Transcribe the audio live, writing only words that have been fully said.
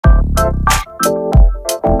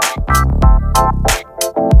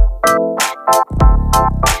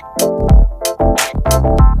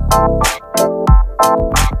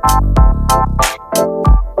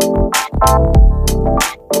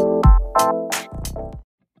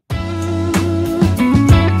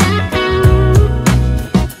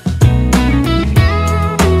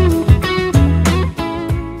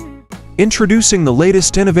Introducing the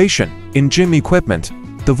latest innovation in gym equipment,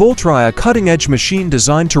 the Voltri, a cutting-edge machine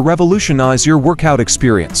designed to revolutionize your workout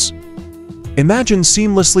experience. Imagine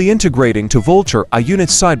seamlessly integrating two Voltri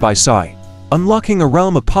units side by side, unlocking a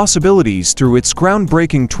realm of possibilities through its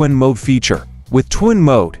groundbreaking twin mode feature. With twin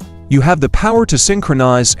mode, you have the power to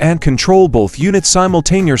synchronize and control both units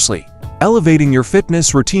simultaneously, elevating your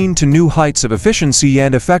fitness routine to new heights of efficiency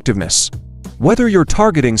and effectiveness. Whether you're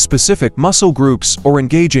targeting specific muscle groups or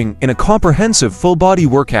engaging in a comprehensive full-body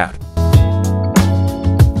workout.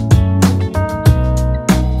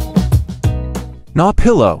 Na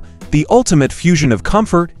Pillow, the ultimate fusion of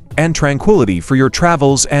comfort and tranquility for your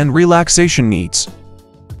travels and relaxation needs.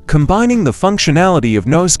 Combining the functionality of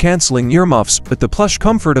noise-canceling earmuffs with the plush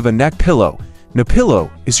comfort of a neck pillow, Na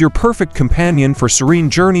Pillow is your perfect companion for serene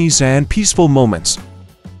journeys and peaceful moments.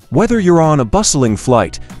 Whether you're on a bustling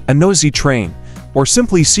flight, a noisy train, or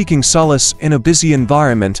simply seeking solace in a busy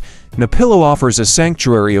environment, Na Pillow offers a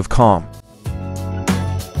sanctuary of calm.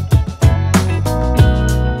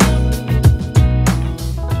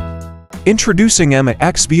 Introducing MI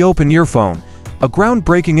Open Earphone, a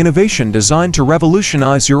groundbreaking innovation designed to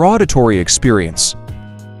revolutionize your auditory experience.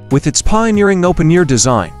 With its pioneering open-ear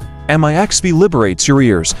design, MI liberates your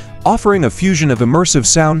ears, offering a fusion of immersive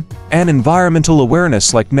sound and environmental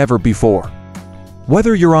awareness like never before.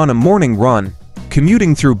 Whether you're on a morning run,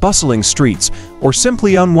 commuting through bustling streets, or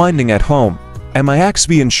simply unwinding at home, MI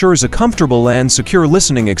ensures a comfortable and secure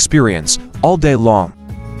listening experience all day long.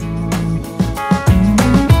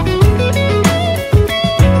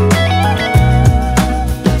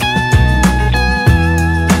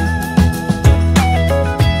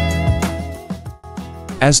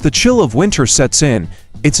 As the chill of winter sets in,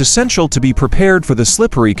 it's essential to be prepared for the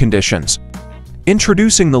slippery conditions.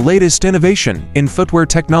 Introducing the latest innovation in footwear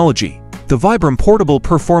technology, the Vibram portable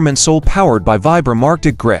performance sole powered by Vibram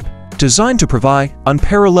Arctic Grip. Designed to provide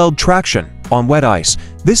unparalleled traction on wet ice,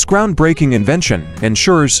 this groundbreaking invention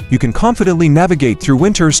ensures you can confidently navigate through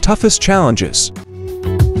winter's toughest challenges.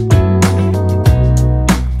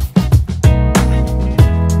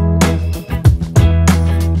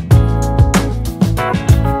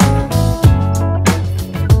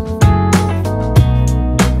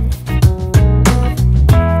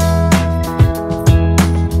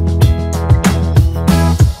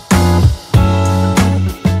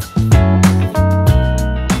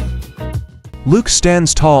 Luke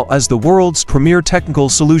stands tall as the world's premier technical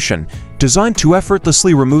solution, designed to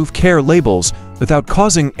effortlessly remove care labels without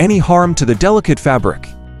causing any harm to the delicate fabric.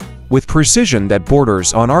 With precision that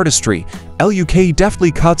borders on artistry, Luke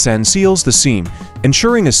deftly cuts and seals the seam,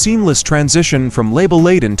 ensuring a seamless transition from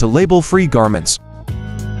label-laden to label-free garments.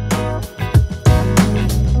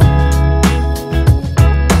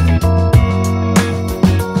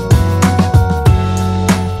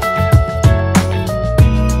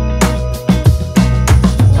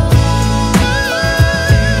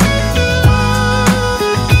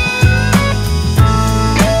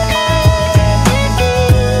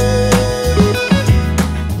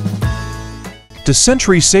 The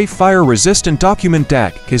SentrySafe fire-resistant document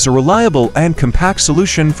deck is a reliable and compact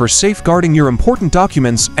solution for safeguarding your important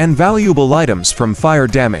documents and valuable items from fire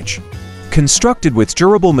damage. Constructed with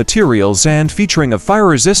durable materials and featuring a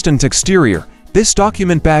fire-resistant exterior, this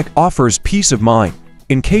document bag offers peace of mind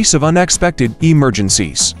in case of unexpected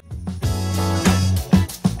emergencies.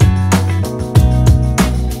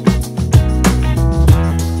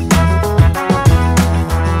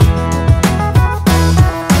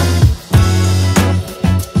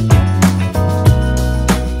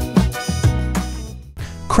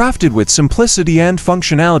 Crafted with simplicity and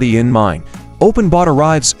functionality in mind, OpenBot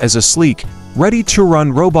arrives as a sleek,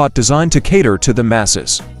 ready-to-run robot designed to cater to the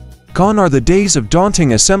masses. Gone are the days of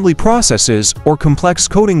daunting assembly processes or complex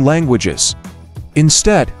coding languages.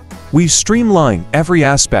 Instead, we've streamlined every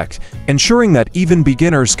aspect, ensuring that even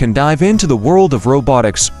beginners can dive into the world of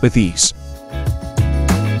robotics with ease.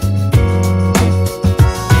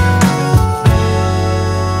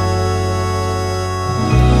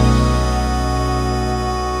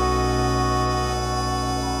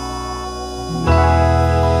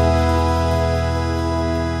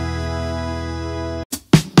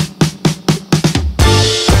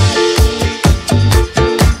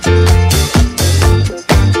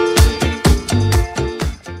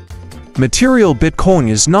 Material Bitcoin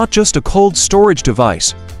is not just a cold storage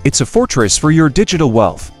device, it's a fortress for your digital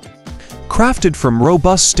wealth. Crafted from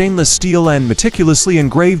robust stainless steel and meticulously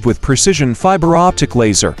engraved with precision fiber optic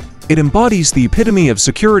laser, it embodies the epitome of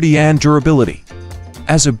security and durability.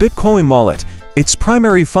 As a Bitcoin wallet, its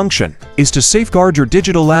primary function is to safeguard your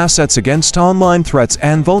digital assets against online threats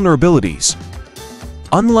and vulnerabilities.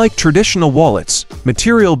 Unlike traditional wallets,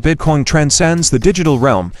 material Bitcoin transcends the digital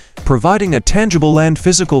realm, providing a tangible and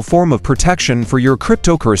physical form of protection for your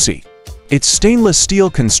cryptocurrency. Its stainless steel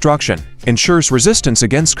construction ensures resistance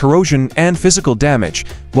against corrosion and physical damage,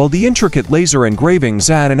 while the intricate laser engravings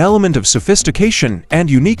add an element of sophistication and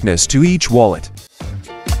uniqueness to each wallet.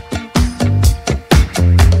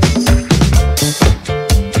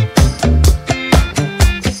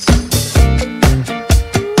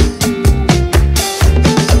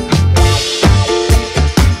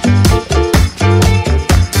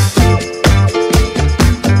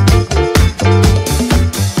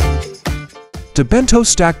 The Bento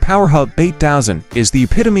Stack PowerHub 8000 is the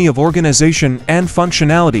epitome of organization and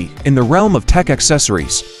functionality in the realm of tech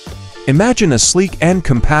accessories. Imagine a sleek and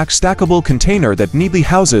compact stackable container that neatly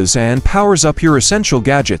houses and powers up your essential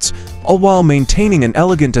gadgets, all while maintaining an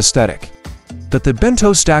elegant aesthetic. But the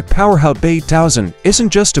Bento Stack PowerHub 8000 isn't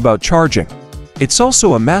just about charging. It's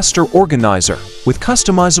also a master organizer, with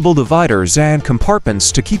customizable dividers and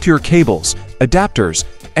compartments to keep your cables, adapters,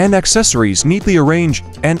 and accessories neatly arranged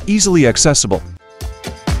and easily accessible.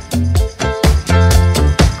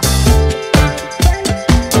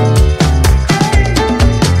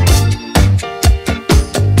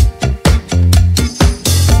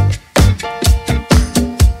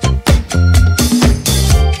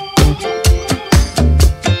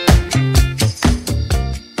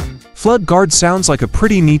 Flood guard sounds like a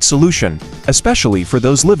pretty neat solution, especially for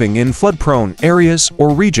those living in flood-prone areas or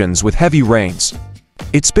regions with heavy rains.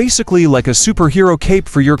 It's basically like a superhero cape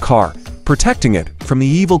for your car, protecting it from the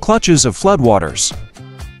evil clutches of floodwaters.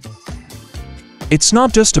 It's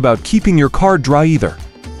not just about keeping your car dry either.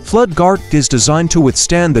 Flood guard is designed to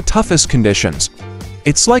withstand the toughest conditions.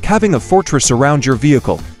 It's like having a fortress around your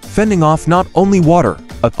vehicle, fending off not only water,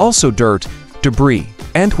 but also dirt, debris,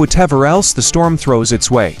 and whatever else the storm throws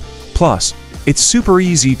its way. Plus, it's super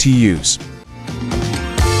easy to use.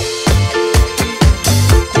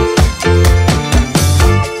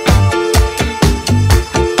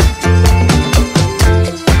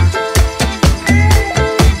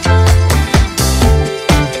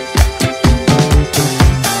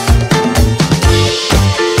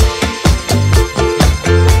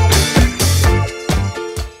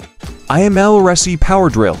 IML Instrumenta Power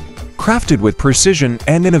Drill. Crafted with precision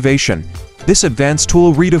and innovation, this advanced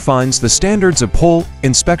tool redefines the standards of pole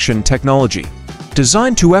inspection technology.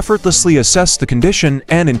 Designed to effortlessly assess the condition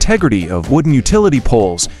and integrity of wooden utility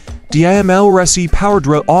poles, the IML Instrumenta Power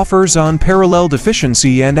Drill offers unparalleled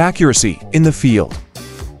efficiency and accuracy in the field.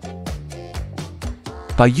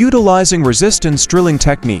 By utilizing resistance drilling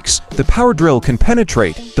techniques, the power drill can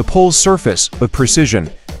penetrate the pole's surface with precision,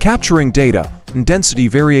 capturing data and density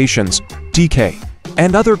variations, decay,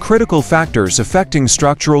 and other critical factors affecting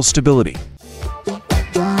structural stability.